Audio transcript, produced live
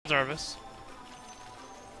nervous.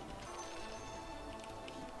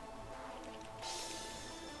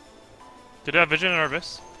 Did I have vision and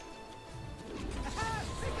nervous?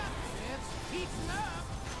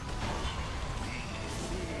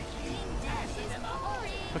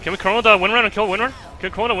 Okay, can we chrono the win run and kill win run? Can we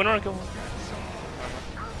chrono the win run and kill win run?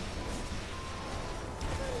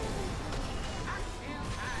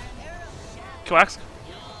 Kill Axe.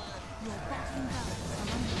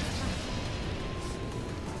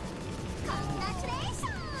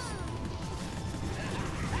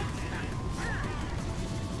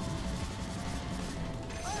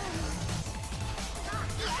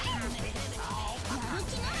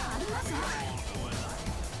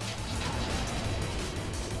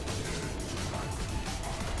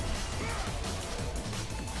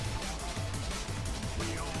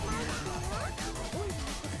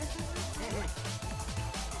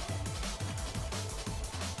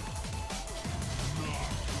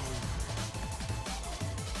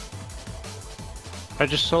 I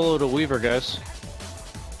just soloed a Weaver, guys.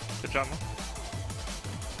 Good job, man.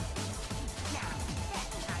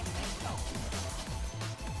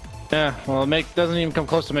 Yeah, well, it doesn't even come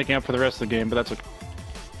close to making up for the rest of the game, but that's okay.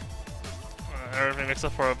 Everything makes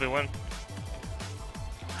up for a big win.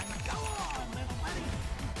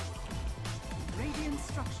 Radiant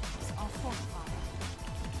structures are fortified.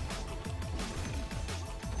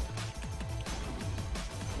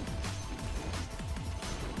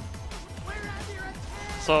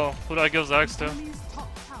 So, who do I give Zags to?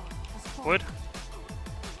 Void?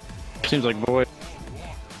 Seems like Void.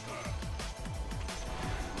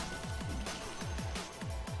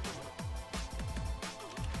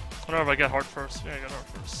 I wonder if I get hard first. Yeah, I got hard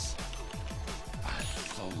first. A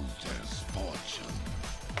soldier's fortune.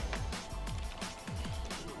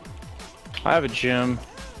 I have a gem.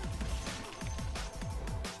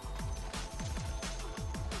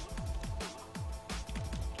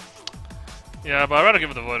 Yeah, but I'd rather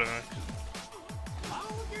give it the Void anyway.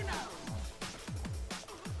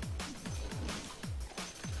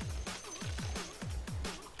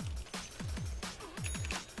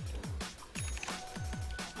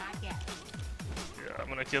 Yeah, I'm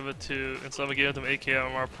gonna give it to, instead of giving it to my 8k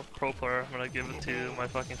MMR pro player, I'm gonna give it to my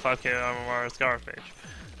fucking 5k MMR Scarf Mage.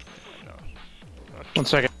 No. Okay. 1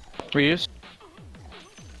 second. Reuse.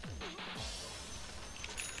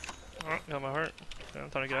 Oh, got my heart. Yeah, I'm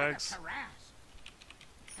trying to get eggs.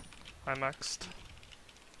 I maxed.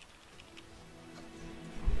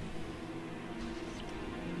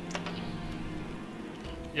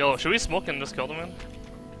 Yo, should we smoke and just kill them, man?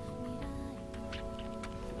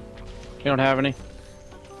 You don't have any?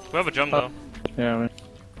 We have a gem though. Yeah,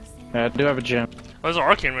 I do have a gem. Oh, there's an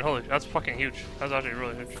arcane man. Holy, that's fucking huge. That's actually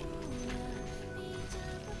really huge.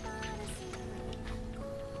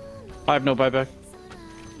 I have no buyback.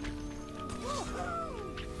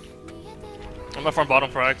 I'm gonna farm bottom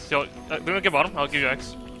for X. Yo, do you wanna get bottom? I'll give you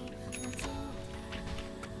X.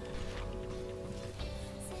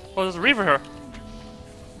 Oh, there's a Reaver here.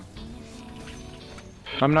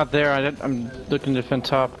 I'm not there. I'm looking to defend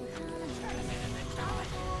top.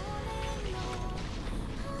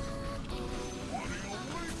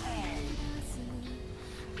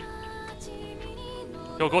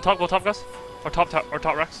 Yo, go top, guys. Or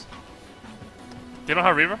top, Rex. Do you know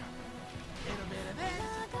how Reaver?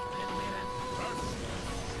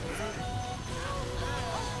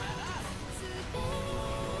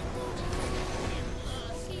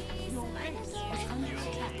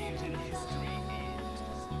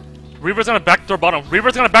 Reaver's gonna backdoor bottom.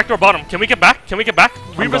 Reaver's gonna backdoor bottom. Can we get back? Can we get back?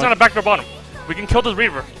 Reaver's gonna backdoor bottom. We can kill this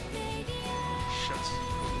Reaver. Shit.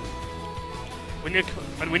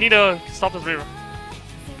 We need to stop this Reaver.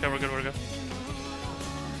 Okay, we're good, we're good.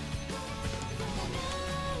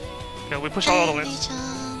 Okay, we push out all the lanes.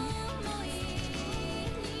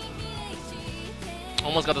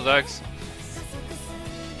 Almost got the Zags.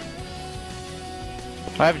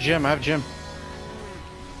 I have a gem. I have a gem.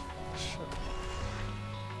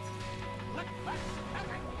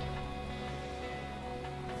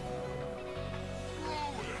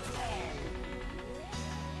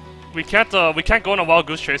 We can't go on a wild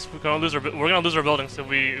goose chase. We're gonna lose our buildings if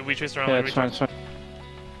we chase around. Yeah, like it's fine, it's fine.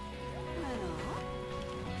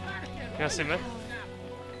 Yeah, see mid.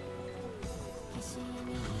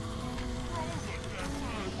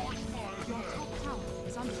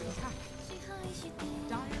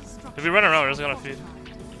 If we run around, we're just gonna feed.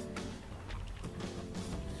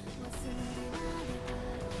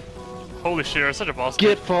 Holy shit, you're such a boss.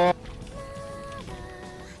 Get ball.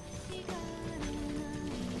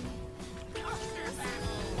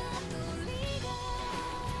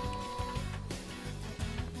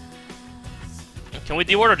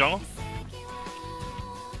 we deorder jungle?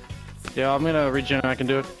 Yeah, I'm gonna regen. I can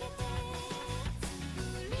do it.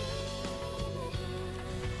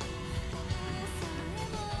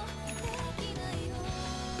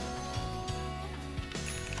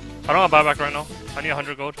 I don't have buyback right now. I need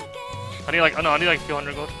 100 gold. I need like, oh no, I need like a few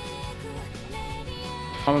hundred gold.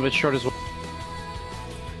 I'm a bit short as well.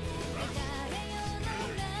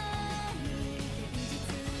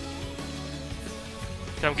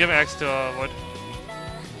 Okay, I'm giving X to Void.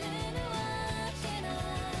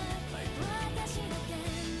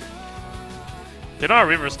 They don't have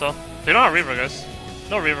Reaver still. They don't have Reaver, guys.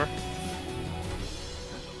 No Reaver.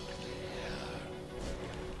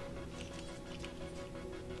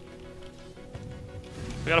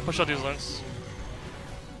 We gotta push out these links.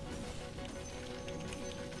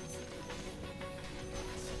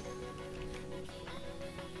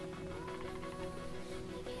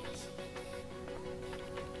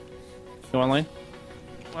 You want lane?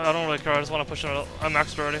 I don't really care, I just wanna push it out. I'm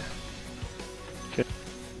maxed already. Okay.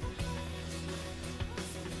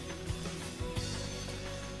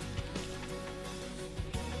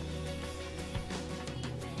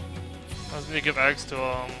 I just need to give eggs to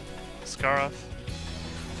Scaraf.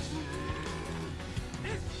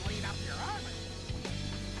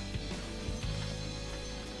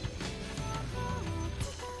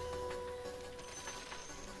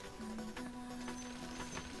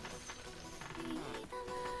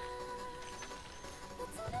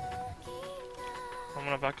 I'm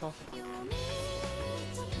gonna back off.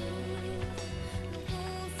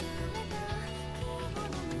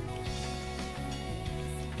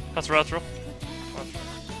 That's real, that's real.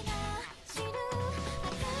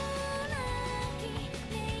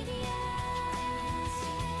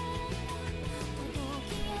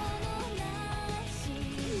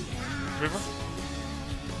 River?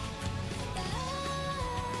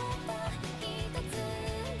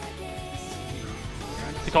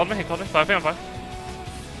 He called me, he called me. 5 I'm fine.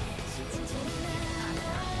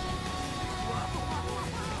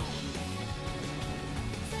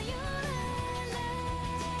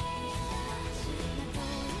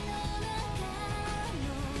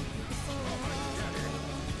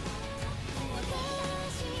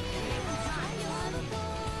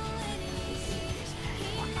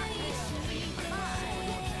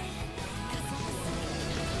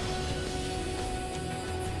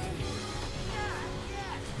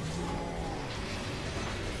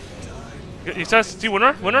 He says, see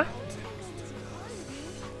winner? Winner?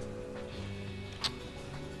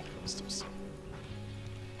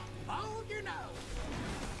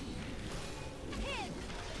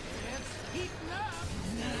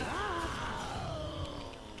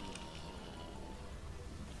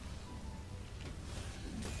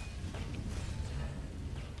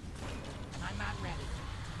 I'm not ready.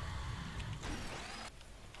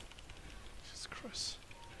 Jesus Christ.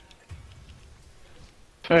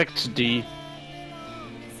 XD.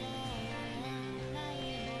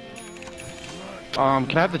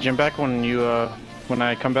 Can I have the gym back when you, when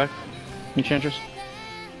I come back? Enchantress?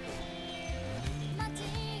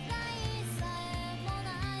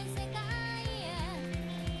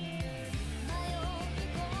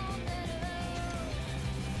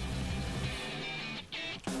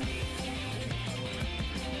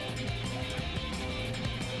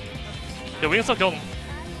 Yeah, we can still kill them.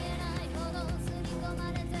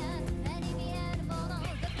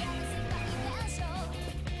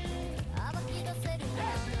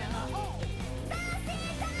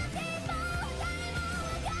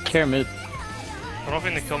 Care mid. I don't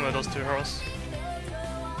think they kill me with those two heroes.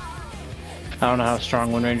 I don't know how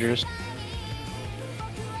strong Wind Ranger is.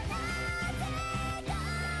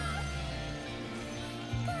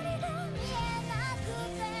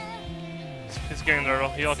 He's getting there though.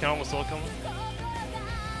 He can almost still kill me.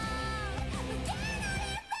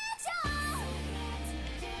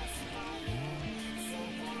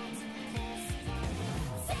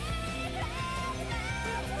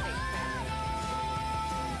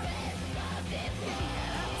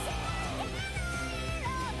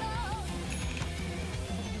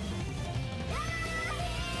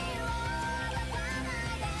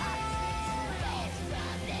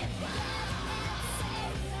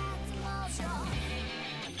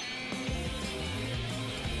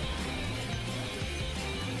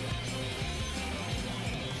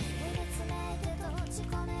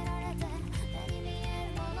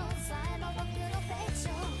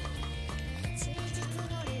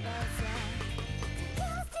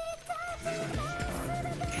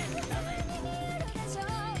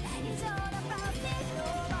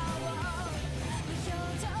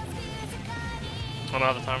 I'm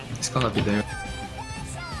out of time. It's gonna be there.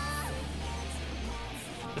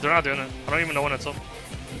 But they're not doing it. I don't even know when it's up.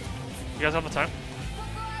 You guys have the time?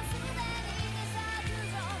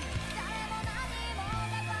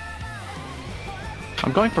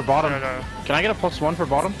 I'm going for bottom. No. Can I get a +1 for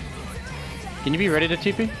bottom? Can you be ready to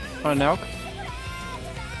TP on Nelk?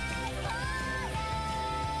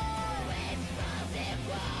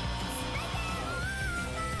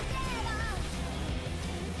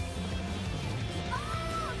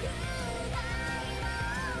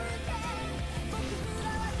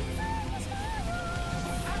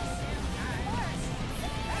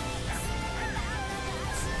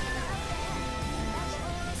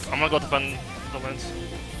 I'm gonna go defend the lanes.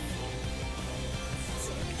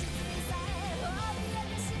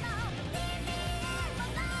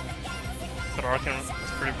 That Arcane is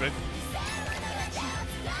pretty big.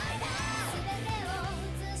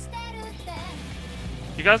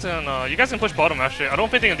 You guys can push bottom actually. I don't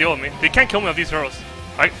think they can deal with me. They can't kill me with these heroes.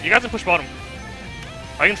 You guys can push bottom.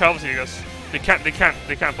 I can travel to you guys. They can't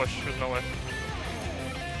push. There's no way.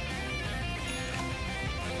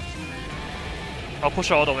 I'll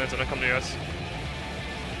push all the lanes and then come to you guys.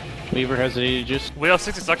 Weaver has the Aegis. We have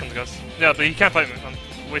 60 seconds, guys. Yeah, but he can't fight me.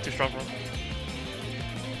 I'm way too strong for him.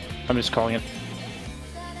 I'm just calling it.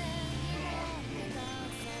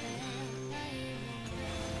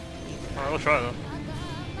 Alright, we'll try though.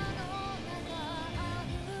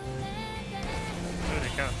 Maybe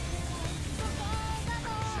they can.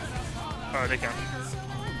 Alright, they can.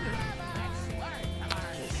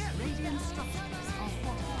 Radiant structures are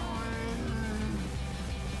fortified.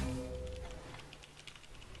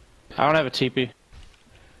 I don't have a TP.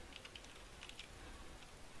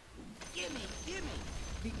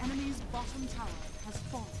 The enemy's bottom tower has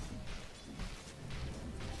fallen.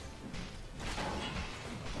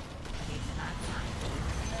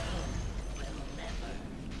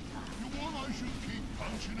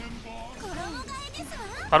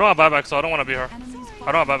 I don't have buyback, so I don't want to be her. Enemy's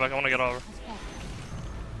I don't have buyback, I want to get over. has fallen.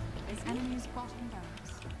 The enemy's bottom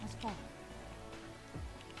barracks has fallen.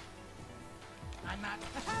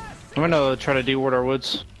 I'm gonna try to deward our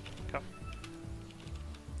woods. Okay.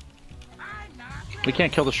 We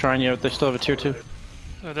can't kill the shrine yet. They still have a tier 2.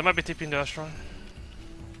 Yeah, they might be TPing the Astron.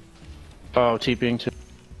 Oh, TPing too.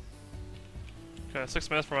 Okay, 6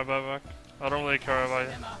 minutes for my buyback. I don't really care if I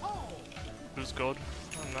lose gold.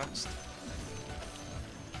 I'm next.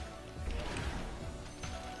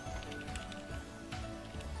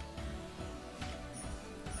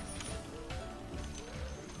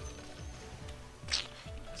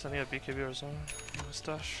 I need a BKB or something.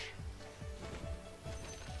 Mustache.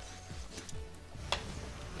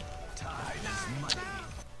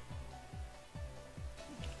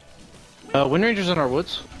 Wind Ranger's in our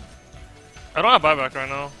woods. I don't have buyback right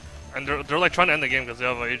now, and they're like trying to end the game because they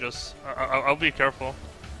have Aegis. I'll be careful.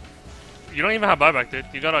 You don't even have buyback, dude.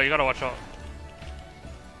 You gotta watch out.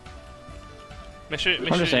 I'm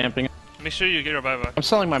just amping. Make sure you get your buyback. I'm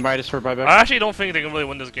selling my Midas for buyback. I actually don't think they can really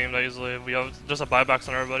win this game that easily. We have just a buybacks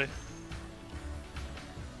on everybody.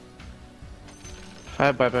 I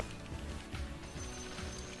have buyback.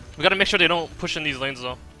 We gotta make sure they don't push in these lanes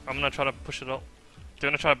though. I'm gonna try to push it out.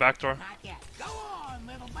 They're gonna try a backdoor. Go on,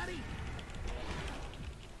 little buddy.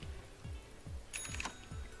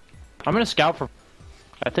 I'm gonna scout for.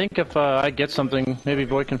 I think if I get something, maybe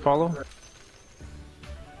Boy can follow.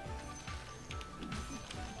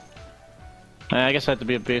 I guess I have to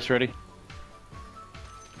be at base ready.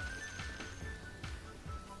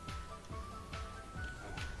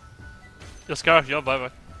 Yo, Scar, you have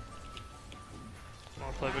buyback.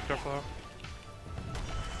 I'll play a bit careful here.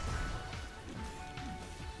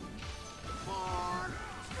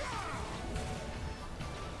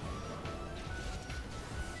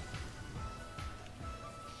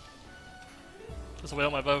 Just wait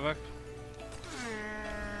on my buyback.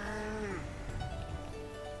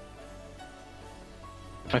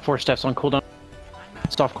 My 4 steps on cooldown.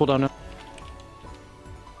 It's off cooldown now.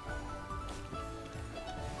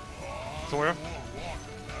 So where?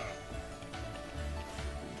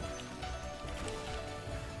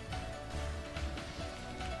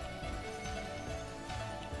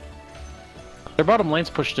 Their bottom lane's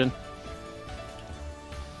pushed in.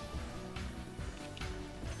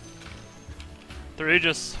 Their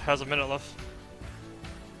Aegis has a minute left.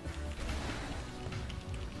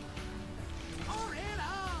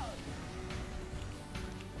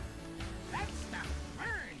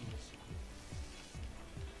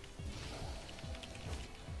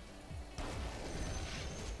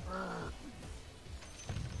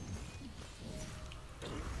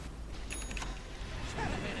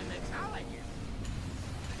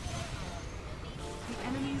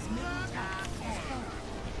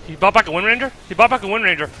 He bought back a Wind Ranger? He bought back a Wind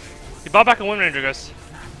Ranger. He bought back a Wind Ranger, guys.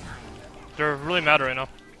 They're really mad right now.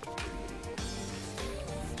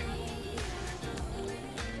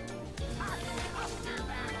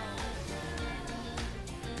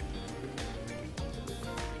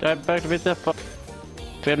 Dive back to beat that fuck.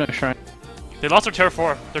 They have no shrine. They lost their Terra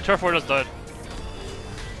 4. Their Terra 4 just died.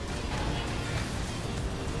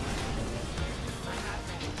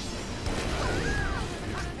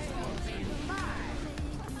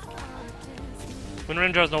 Wind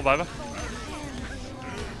Ranger has no buyback.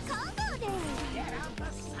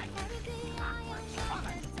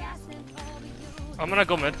 I'm gonna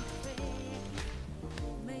go mid.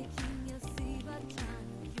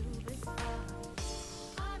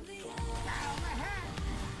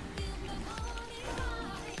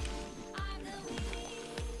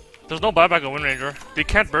 There's no buyback on Wind Ranger. They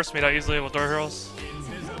can't burst me that easily with their heroes.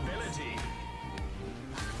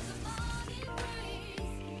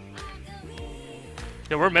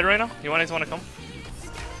 Yeah, we're mid right now. You guys want to come?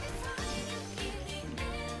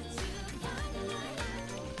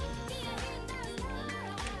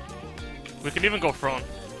 We can even go front.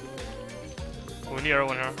 We need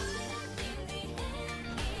everyone here.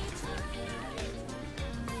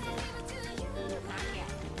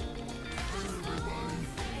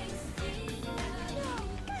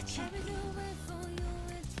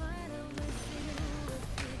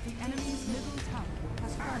 The enemy's middle tower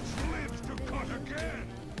has fallen.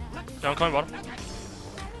 Yeah, I'm coming bottom.